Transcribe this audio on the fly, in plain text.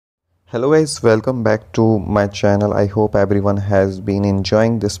Hello guys, welcome back to my channel. I hope everyone has been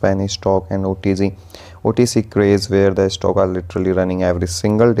enjoying the Spanish stock and OTC craze where the stock are literally running every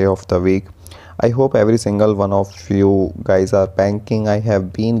single day of the week. I hope every single one of you guys are banking. I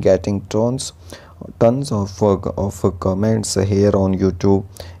have been getting tons of comments here on YouTube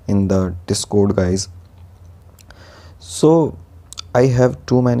in the Discord guys. So I have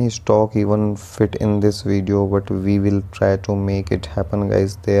too many stock even fit in this video, but we will try to make it happen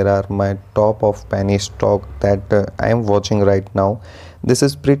guys. There are my top of penny stock that I am watching right now. This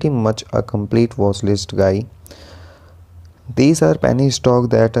is pretty much a complete watch list guy. These are penny stock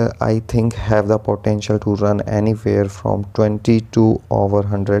that I think have the potential to run anywhere from 20 to over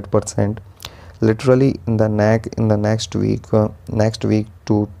 100% literally in the next week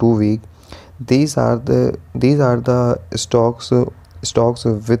to 2 week. These are the stocks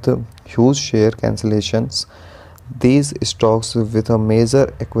with huge share cancellations. These stocks with a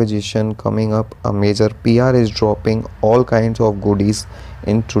major acquisition coming up, a major PR is dropping, all kinds of goodies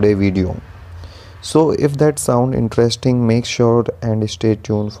in today video. So if that sound interesting, make sure and stay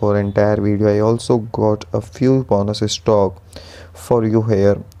tuned for entire video. I also got a few bonus stock for you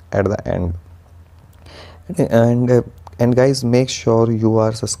here at the end. And guys, make sure you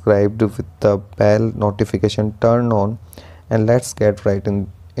are subscribed with the bell notification turned on, and let's get right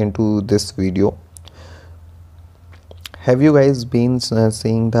into this video. Have you guys been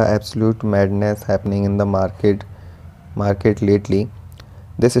seeing the absolute madness happening in the market lately?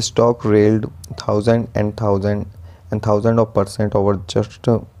 This stock railed thousand of percent over just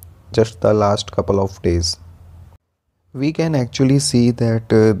the last couple of days. We can actually see that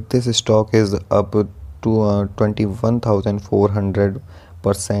this stock is up to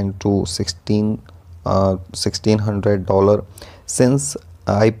 21,400% to $1,600 since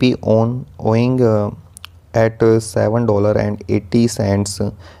IPO owing at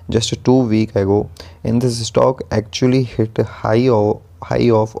 $7.80 just 2 weeks ago. In this stock actually hit a high of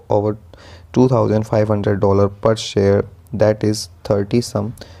over $2,500 per share, that is 30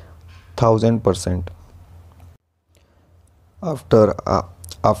 some thousand%.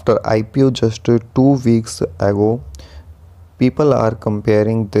 After IPO just 2 weeks ago, people are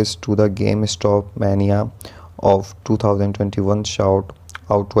comparing this to the GameStop mania of 2021. Shout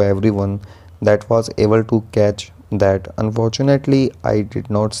out to everyone that was able to catch that. Unfortunately, I did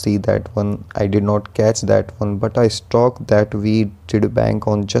not see that one. I did not catch that one, but a stock that we did bank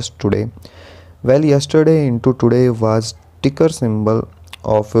on just today. Well, yesterday into today was ticker symbol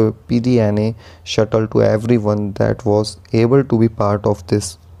of PDNA shuttle to everyone that was able to be part of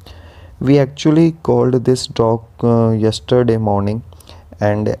this. We actually called this stock yesterday morning,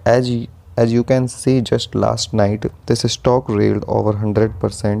 and as you can see, just last night this stock railed over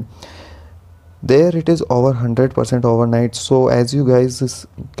 100%. There it is over 100% overnight. So as you guys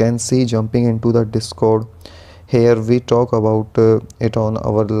can see, jumping into the Discord, here we talk about it on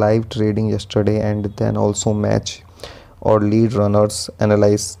our live trading yesterday, and then also match or lead runners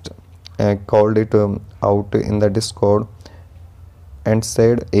analyzed called it out in the Discord and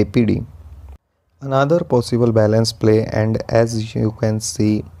said APD, another possible balance play. And as you can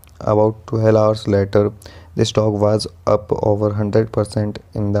see, about 12 hours later the stock was up over 100%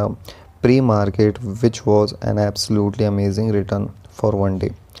 in the pre-market, which was an absolutely amazing return for one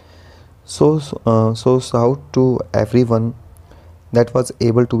day. So shout to everyone that was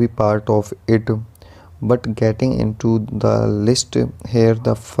able to be part of it. But getting into the list here,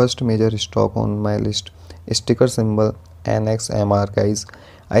 the first major stock on my list is ticker symbol NXMR guys.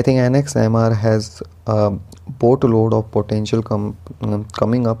 I think NXMR has a boatload of potential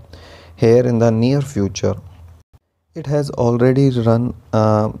coming up here in the near future. It has already run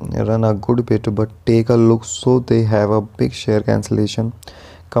a good bit, but take a look. So they have a big share cancellation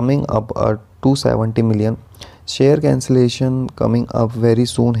coming up at 270 million. Share cancellation coming up very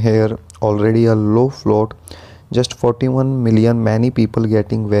soon here. Already a low float, just 41 million. Many people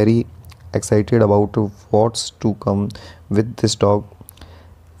getting very excited about what's to come with this stock.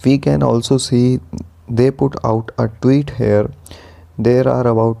 We can also see they put out a tweet here. They are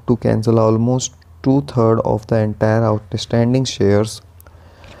about to cancel almost 2/3 of the entire outstanding shares.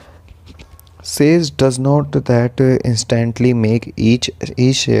 Says does not that instantly make each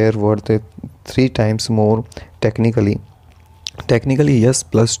share worth 3 times more. Technically yes,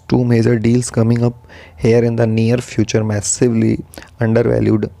 plus 2 major deals coming up here in the near future, massively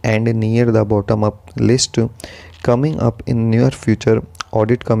undervalued and near the bottom up list coming up in near future,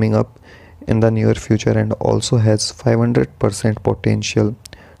 audit coming up in the near future, and also has 500% potential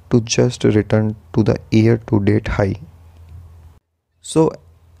to just return to the year to date high. So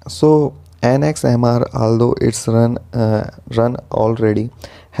NXMR, although it's run already,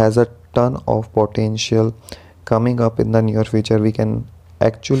 has a ton of potential coming up in the near future. We can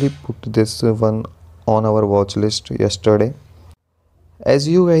actually put this one on our watch list yesterday. As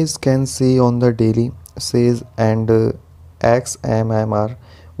you guys can see on the daily says, and XMMR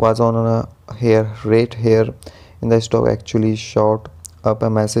was on a hair rate here in the stock, actually shot up a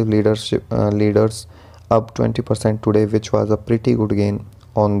massive leaders up 20% today, which was a pretty good gain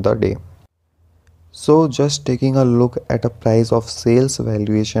on the day. So just taking a look at a price of sales,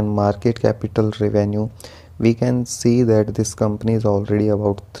 valuation, market capital, revenue, we can see that this company is already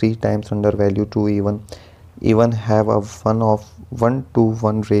about 3 times undervalued to even have a 1 to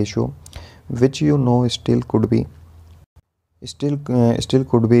 1 ratio, which still could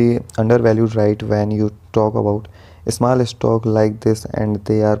be undervalued, right? When you talk about a small stock like this and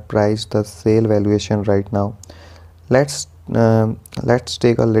they are priced the sale valuation right now. Let's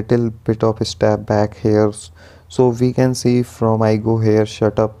take a little bit of a step back here, so we can see from I go here,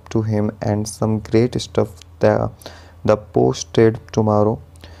 shut up to him, and some great stuff. The posted tomorrow,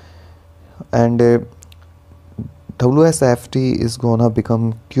 and WSFT is gonna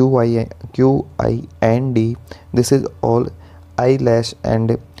become QIND. This is all eyelash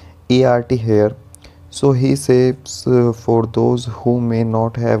and ERT here. So he says, for those who may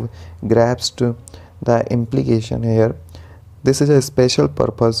not have grasped the implication here, this is a special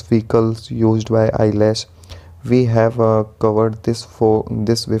purpose vehicles used by eyelash. We have covered this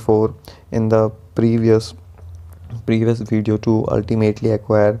before in the previous video to ultimately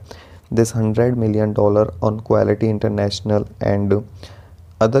acquire this $100 million on Quality International and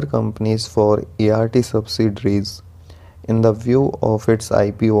other companies for ERT subsidiaries in the view of its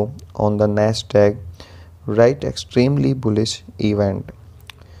IPO on the Nasdaq, right? Extremely bullish event.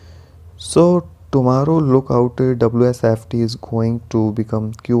 So tomorrow look out, WSFT is going to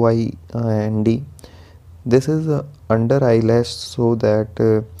become QIND. This is under eyelash, so that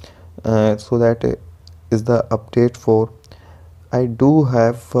is the update for. I do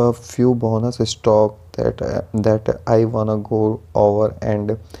have a few bonus stock that I wanna go over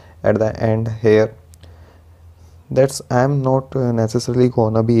and at the end here. That's I'm not necessarily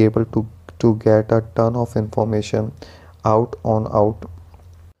gonna be able to get a ton of information out.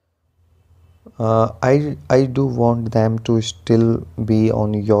 I do want them to still be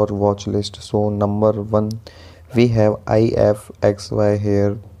on your watch list. So number one, we have IFXY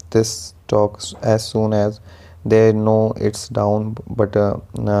here. This talks as soon as they know it's down, but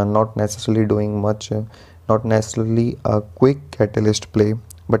not necessarily doing much, not necessarily a quick catalyst play,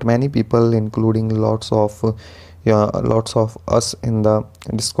 but many people, including lots of us in the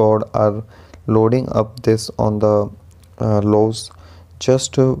Discord, are loading up this on the lows,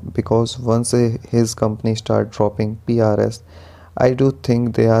 just because once his company start dropping PRS, I do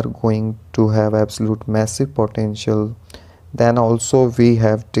think they are going to have absolute massive potential. Then also we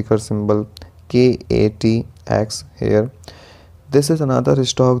have ticker symbol KATX here. This is another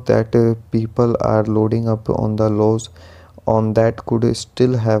stock that people are loading up on the lows on, that could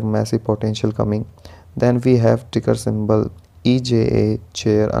still have massive potential coming. Then we have ticker symbol EJA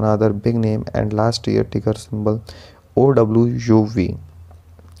chair, another big name, and last year ticker symbol OWUV.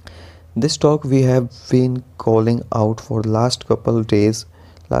 This stock we have been calling out for last couple of days,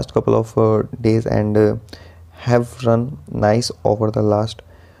 and have run nice over the last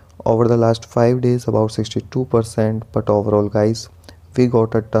 5 days, about 62%. But overall guys, we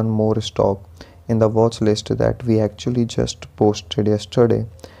got a ton more stock in the watch list that we actually just posted yesterday.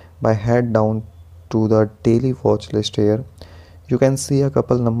 By head down to the daily watch list here, you can see a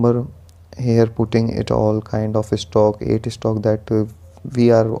couple number here putting it all kind of stock, 8 stock that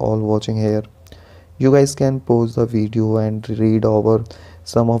we are all watching here. You guys can pause the video and read over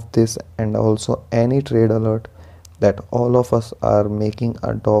some of this, and also any trade alert that all of us are making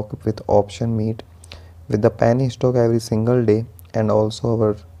a doc with option meet with the penny stock every single day, and also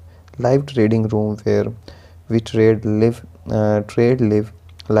our live trading room where we trade live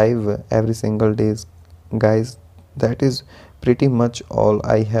live every single days. Guys, that is pretty much all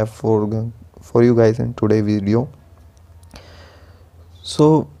I have for you guys in today's video.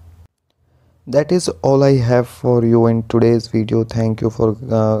 So that is all I have for you in today's video. Thank you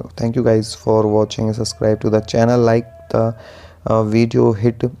guys for watching. Subscribe to the channel, like the video,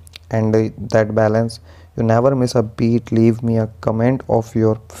 hit and that balance. You never miss a beat. Leave me a comment of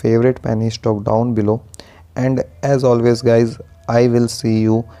your favorite penny stock down below, and as always guys, I will see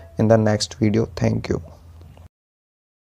you in the next video. Thank you.